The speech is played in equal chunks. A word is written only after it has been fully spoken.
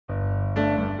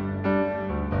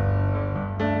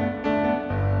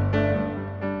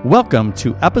Welcome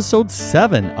to episode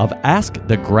 7 of Ask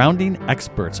the Grounding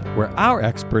Experts, where our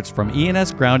experts from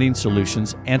ENS Grounding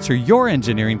Solutions answer your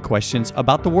engineering questions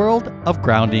about the world of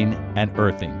grounding and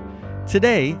earthing.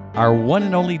 Today, our one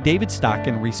and only David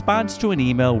Stockin responds to an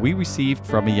email we received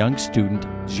from a young student,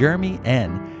 Jeremy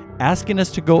N., asking us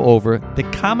to go over the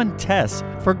common tests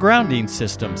for grounding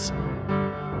systems.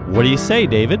 What do you say,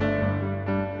 David?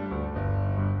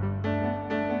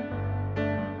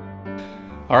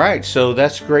 All right, so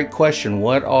that's a great question.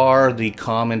 What are the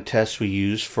common tests we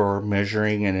use for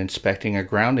measuring and inspecting a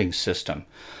grounding system?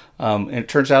 And it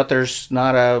turns out there's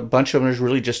not a bunch of them. There's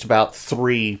really just about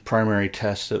 3 primary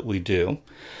tests that we do.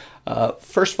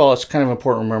 First of all, it's kind of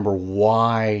important to remember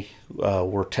why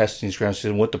we're testing these grounding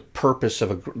systems and what the purpose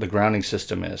of the grounding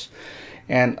system is.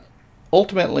 And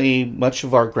ultimately, much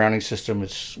of our grounding system,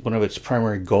 one of its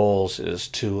primary goals is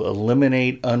to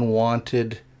eliminate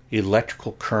unwanted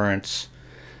electrical currents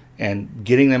and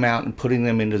getting them out and putting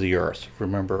them into the earth.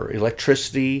 Remember,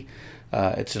 electricity,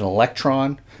 it's an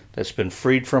electron that's been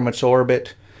freed from its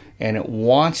orbit, and it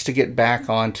wants to get back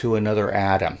onto another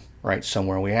atom, right,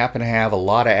 somewhere. We happen to have a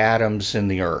lot of atoms in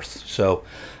the earth. So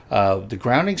the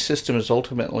grounding system is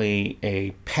ultimately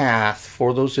a path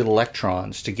for those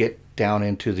electrons to get down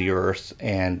into the earth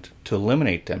and to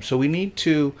eliminate them. So we need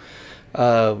to,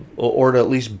 or to at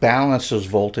least balance those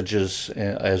voltages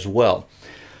as well.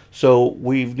 So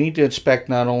we need to inspect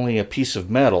not only a piece of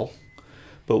metal,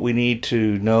 but we need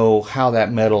to know how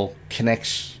that metal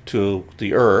connects to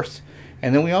the earth.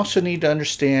 And then we also need to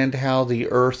understand how the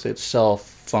earth itself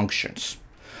functions.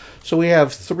 So we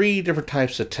have 3 different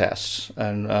types of tests,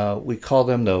 and we call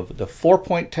them the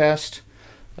 4-point test,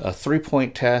 a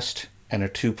 3-point test, and a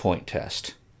 2-point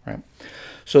test. Right?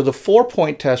 So the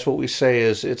 4-point test, what we say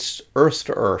is it's earth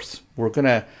to earth.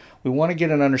 We want to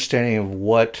get an understanding of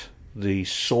what the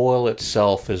soil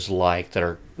itself is like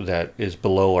that is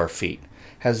below our feet.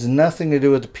 Has nothing to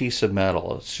do with the piece of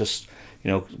metal. It's just,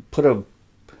 put a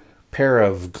pair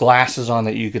of glasses on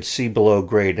that you could see below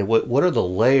grade. And what are the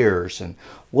layers and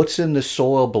what's in the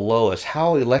soil below us?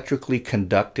 How electrically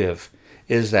conductive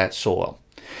is that soil?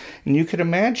 And you can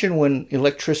imagine when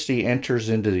electricity enters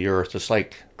into the earth, it's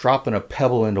like dropping a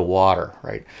pebble into water,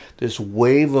 right? This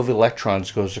wave of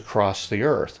electrons goes across the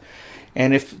earth.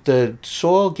 And if the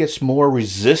soil gets more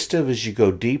resistive as you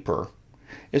go deeper,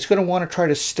 it's going to want to try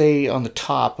to stay on the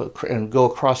top and go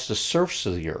across the surface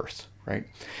of the earth, right?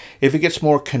 If it gets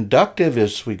more conductive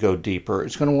as we go deeper,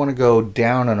 it's going to want to go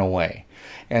down and away.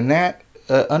 And that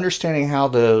understanding how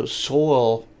the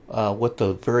soil, what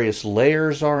the various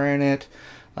layers are in it,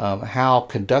 how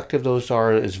conductive those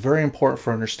are, is very important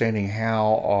for understanding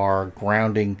how our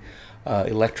grounding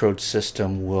electrode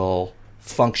system will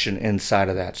function inside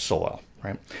of that soil,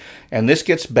 right? And this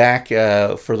gets back,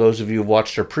 for those of you who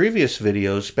watched our previous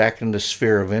videos, back in the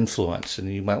sphere of influence.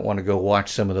 And you might want to go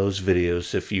watch some of those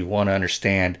videos if you want to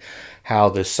understand how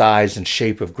the size and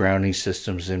shape of grounding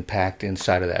systems impact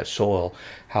inside of that soil,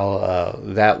 how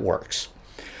that works.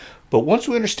 But once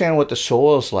we understand what the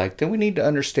soil is like, then we need to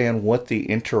understand what the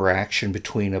interaction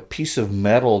between a piece of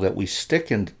metal that we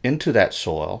stick into that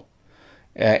soil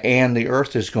and the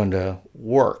earth is going to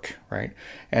work, right?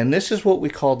 And this is what we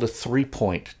call the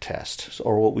 3-point test,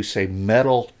 or what we say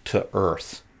metal to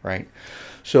earth, right?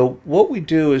 So what we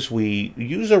do is we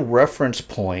use a reference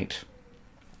point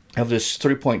of this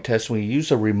 3-point test. We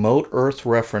use a remote earth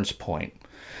reference point,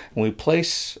 and we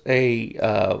place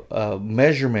a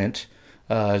measurement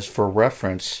as for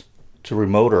reference to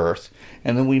remote earth,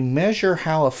 and then we measure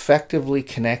how effectively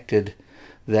connected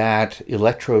that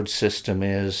electrode system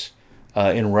is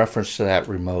in reference to that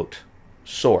remote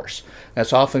source.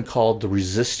 That's often called the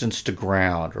resistance to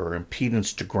ground or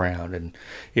impedance to ground. And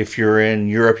if you're in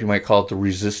Europe, you might call it the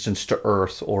resistance to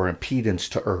earth or impedance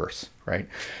to earth, right?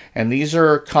 And these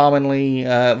are commonly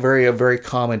a very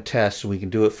common tests. We can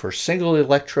do it for single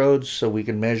electrodes, so we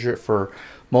can measure it for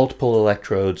multiple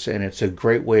electrodes, and it's a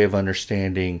great way of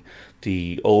understanding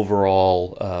the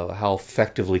overall how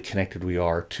effectively connected we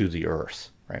are to the earth,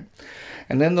 right?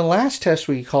 And then the last test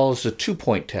we call is the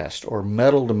 2-point test, or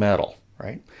metal to metal,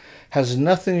 right? Has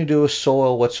nothing to do with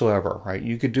soil whatsoever, right?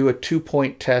 You could do a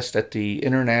 2-point test at the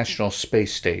International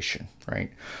Space Station,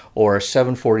 right? Or a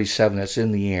 747 that's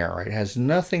in the air, right? It has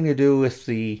nothing to do with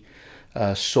the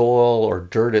soil or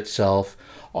dirt itself.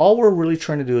 All we're really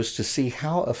trying to do is to see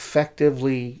how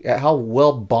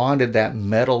well bonded that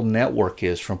metal network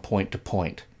is from point to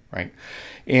point, right?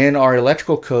 In our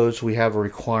electrical codes, we have a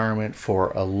requirement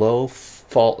for a low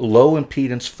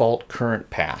impedance fault current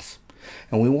path.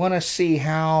 and we want to see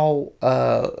how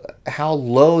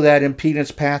low that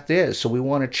impedance path is. So we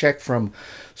want to check from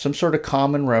some sort of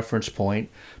common reference point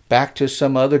back to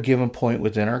some other given point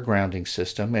within our grounding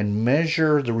system and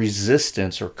measure the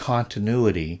resistance or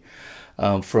continuity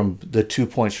from the 2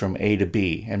 points from A to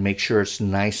B, and make sure it's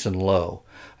nice and low.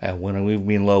 When we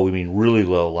mean low, we mean really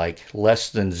low, like less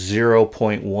than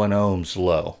 0.1 ohms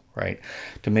low, right?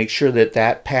 To make sure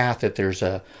that path, that there's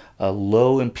a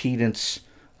low impedance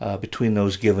between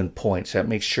those given points. That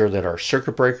makes sure that our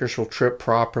circuit breakers will trip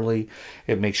properly.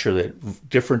 It makes sure that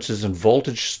differences in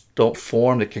voltage don't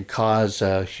form that can cause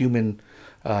human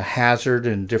hazard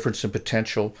and difference in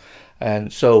potential.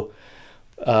 And so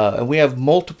and we have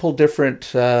multiple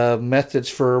different methods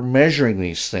for measuring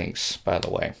these things, by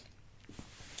the way.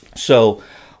 So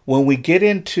when we get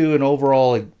into an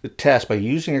overall test, by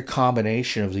using a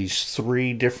combination of these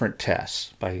three different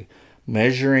tests, by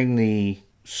measuring the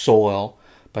soil,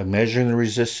 by measuring the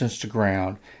resistance to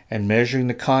ground, and measuring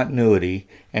the continuity,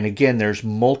 and again, there's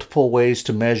multiple ways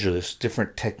to measure this,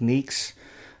 different techniques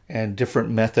and different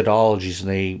methodologies, and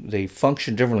they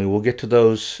function differently. We'll get to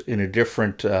those in a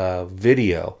different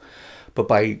video. But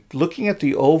by looking at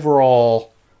the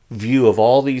overall view of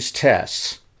all these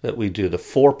tests that we do, the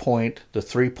 4-point, the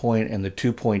 3-point, and the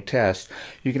 2-point test,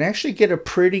 you can actually get a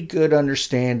pretty good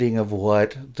understanding of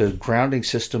what the grounding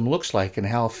system looks like and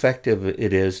how effective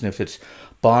it is, and if it's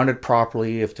bonded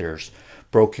properly, if there's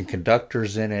broken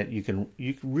conductors in it. You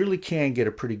really can get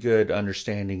a pretty good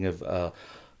understanding of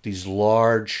these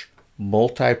large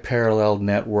multi-parallel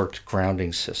networked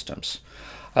grounding systems.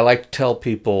 I like to tell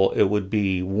people it would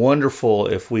be wonderful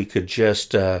if we could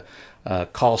just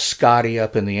call Scotty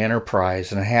up in the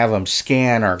Enterprise and have him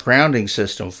scan our grounding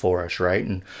system for us, right?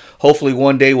 And hopefully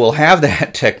one day we'll have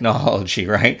that technology,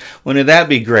 right? Wouldn't that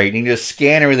be great? And you just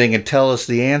scan everything and tell us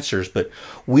the answers, but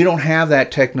we don't have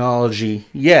that technology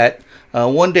yet.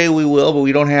 One day we will, but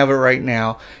we don't have it right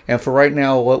now. And for right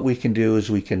now, what we can do is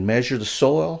we can measure the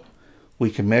soil, we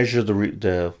can measure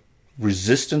the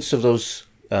resistance of those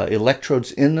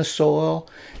electrodes in the soil,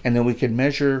 and then we can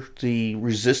measure the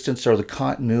resistance or the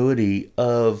continuity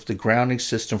of the grounding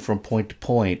system from point to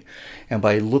point. And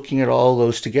by looking at all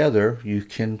those together, you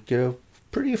can get a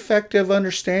pretty effective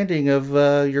understanding of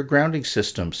your grounding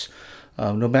systems,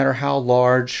 no matter how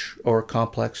large or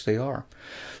complex they are.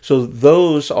 So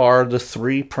those are the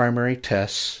three primary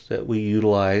tests that we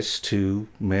utilize to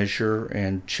measure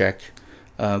and check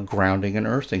grounding and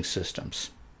earthing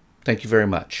systems. Thank you very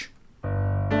much.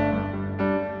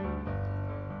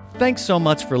 Thanks so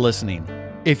much for listening.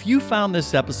 If you found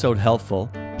this episode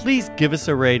helpful, please give us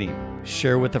a rating,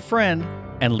 share with a friend,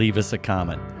 and leave us a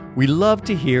comment. We love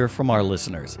to hear from our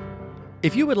listeners.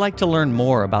 If you would like to learn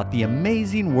more about the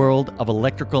amazing world of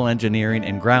electrical engineering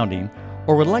and grounding,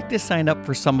 or would like to sign up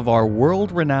for some of our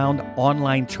world-renowned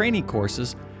online training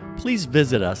courses, please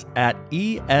visit us at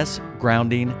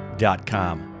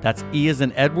esgrounding.com. That's E as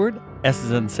in Edward, S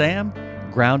as in Sam,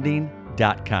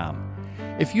 grounding.com.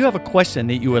 If you have a question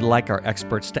that you would like our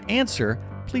experts to answer,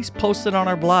 please post it on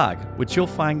our blog, which you'll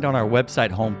find on our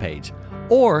website homepage.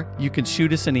 Or you can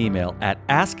shoot us an email at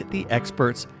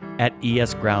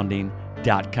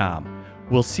asktheexperts@esgrounding.com.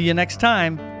 We'll see you next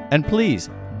time, and please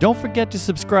don't forget to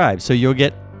subscribe so you'll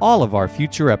get all of our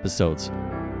future episodes.